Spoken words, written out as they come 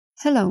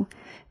Hello,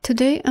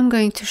 today I'm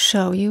going to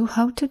show you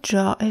how to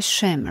draw a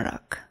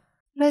shamrock.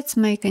 Let's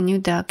make a new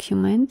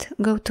document,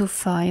 go to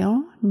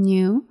File,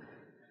 New,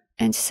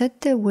 and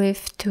set the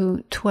width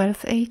to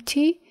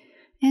 1280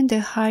 and the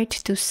height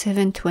to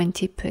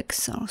 720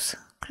 pixels.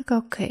 Click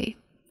OK.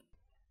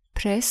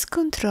 Press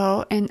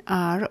Ctrl and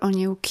R on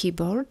your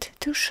keyboard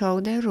to show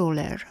the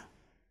ruler.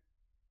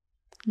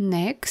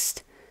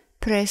 Next,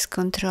 press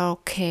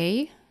Ctrl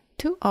K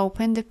to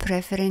open the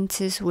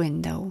Preferences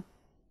window.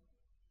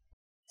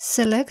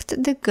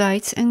 Select the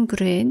guides and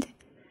grid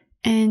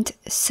and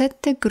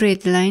set the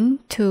grid line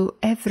to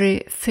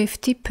every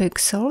 50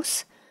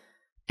 pixels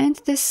and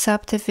the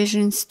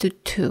subdivisions to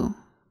 2.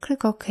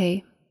 Click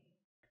OK.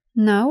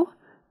 Now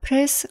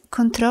press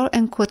Ctrl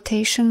and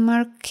quotation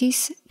mark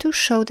keys to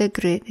show the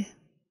grid.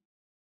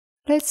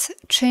 Let's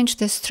change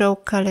the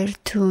stroke color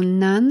to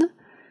None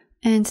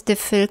and the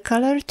fill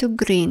color to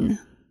green.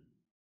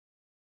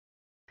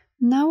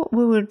 Now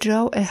we will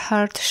draw a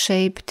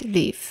heart-shaped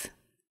leaf.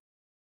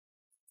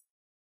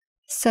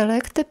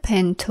 Select the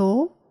pen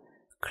tool,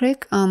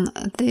 click on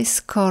this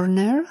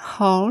corner,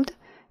 hold,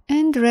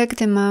 and drag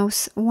the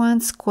mouse one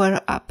square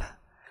up.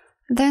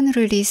 Then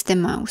release the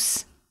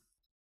mouse.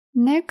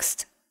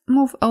 Next,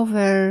 move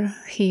over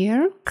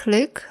here,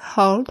 click,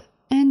 hold,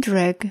 and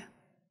drag.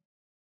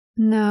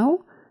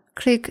 Now,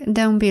 click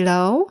down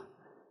below,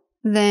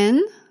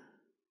 then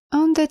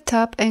on the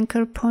top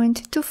anchor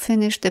point to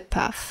finish the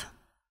path.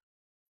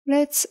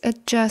 Let's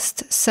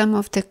adjust some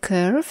of the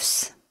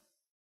curves.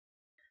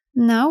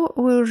 Now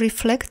we'll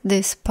reflect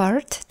this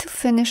part to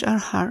finish our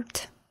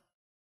heart.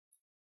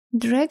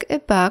 Drag a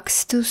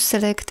box to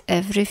select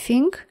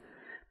everything,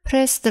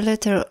 press the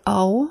letter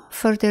O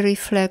for the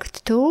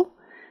Reflect tool,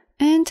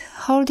 and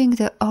holding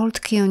the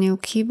Alt key on your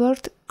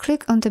keyboard,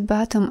 click on the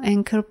bottom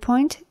anchor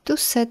point to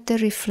set the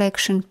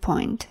reflection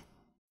point.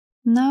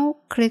 Now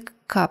click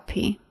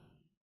Copy.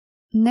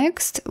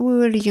 Next, we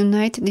will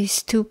unite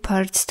these two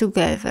parts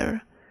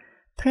together.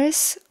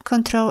 Press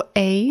Ctrl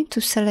A to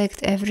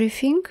select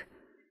everything.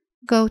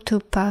 Go to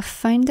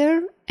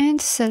Pathfinder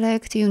and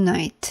select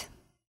Unite.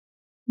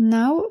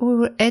 Now we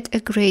will add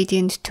a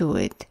gradient to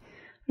it.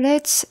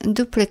 Let's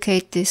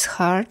duplicate this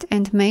heart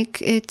and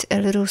make it a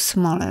little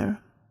smaller.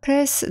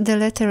 Press the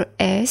letter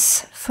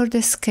S for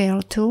the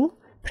Scale tool,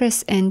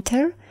 press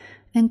Enter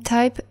and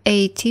type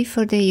 80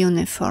 for the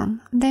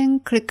uniform,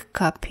 then click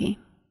Copy.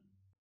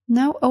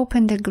 Now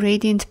open the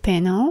Gradient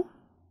panel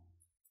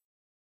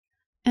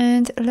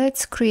and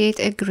let's create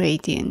a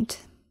gradient.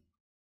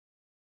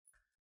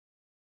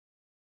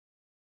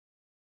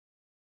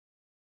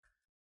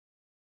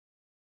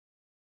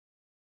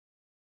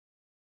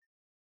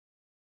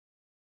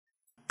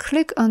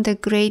 Click on the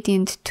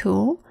Gradient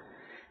tool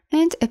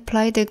and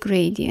apply the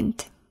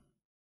gradient.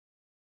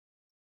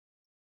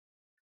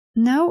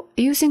 Now,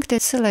 using the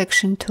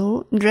Selection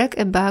tool, drag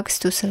a box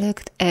to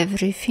select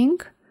everything,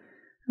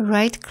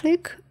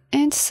 right-click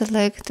and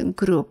select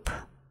Group.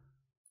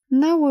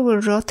 Now we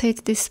will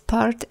rotate this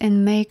part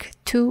and make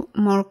 2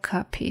 more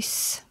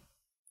copies.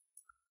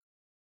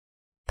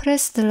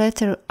 Press the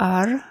letter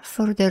R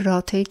for the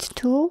Rotate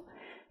tool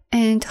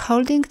and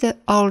holding the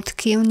Alt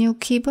key on your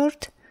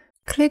keyboard,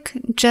 click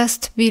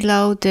just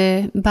below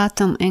the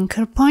bottom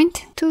anchor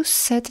point to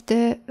set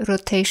the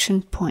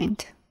rotation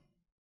point.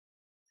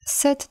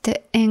 Set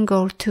the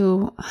angle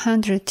to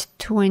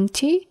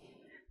 120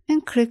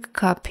 and click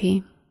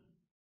Copy.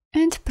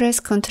 And press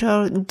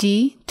Ctrl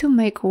D to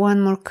make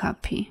one more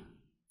copy.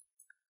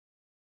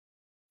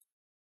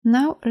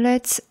 Now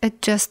let's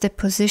adjust the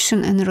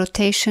position and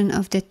rotation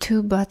of the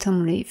two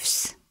bottom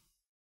leaves.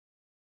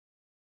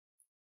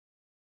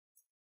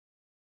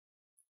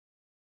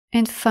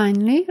 And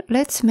finally,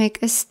 let's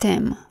make a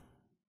stem.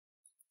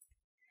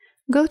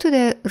 Go to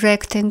the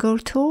Rectangle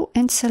tool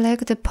and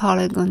select the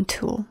Polygon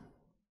tool.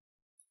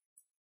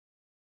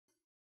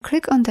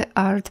 Click on the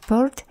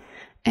artboard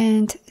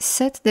and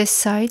set the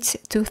sides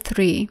to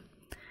 3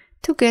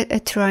 to get a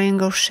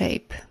triangle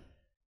shape.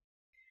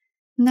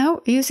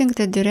 Now, using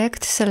the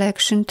Direct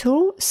Selection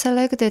tool,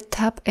 select the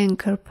top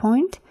anchor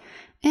point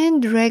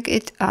and drag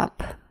it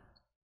up.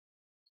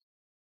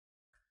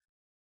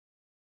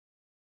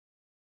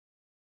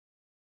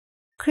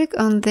 Click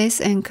on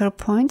this anchor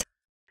point,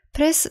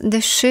 press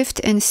the Shift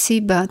and C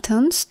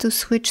buttons to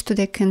switch to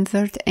the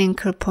Convert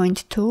Anchor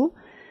Point tool,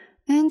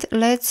 and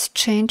let's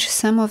change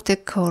some of the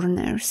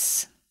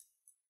corners.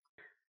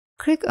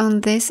 Click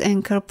on this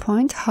anchor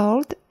point,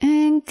 hold,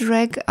 and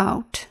drag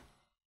out.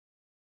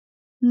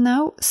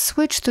 Now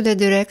switch to the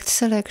Direct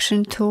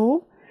Selection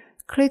tool,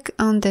 click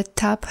on the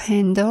top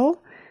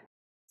handle,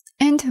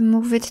 and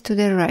move it to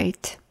the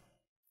right.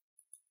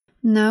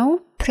 Now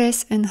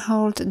press and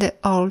hold the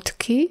Alt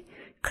key,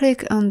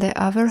 click on the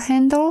other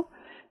handle,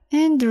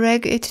 and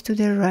drag it to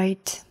the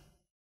right.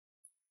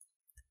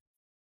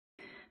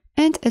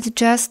 And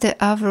adjust the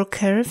other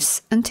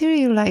curves until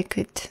you like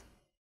it.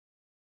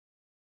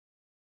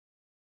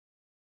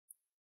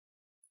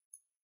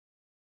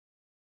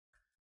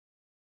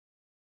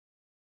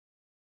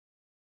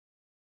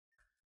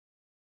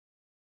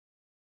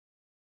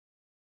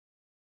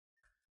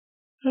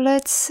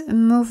 Let's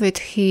move it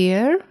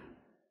here,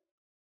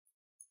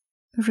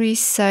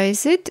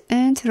 resize it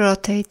and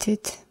rotate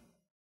it.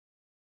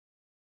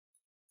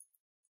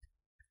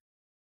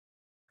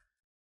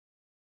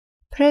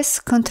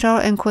 Press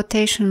Ctrl and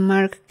quotation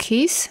mark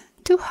keys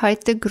to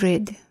hide the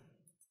grid.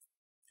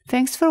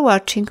 Thanks for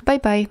watching, bye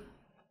bye.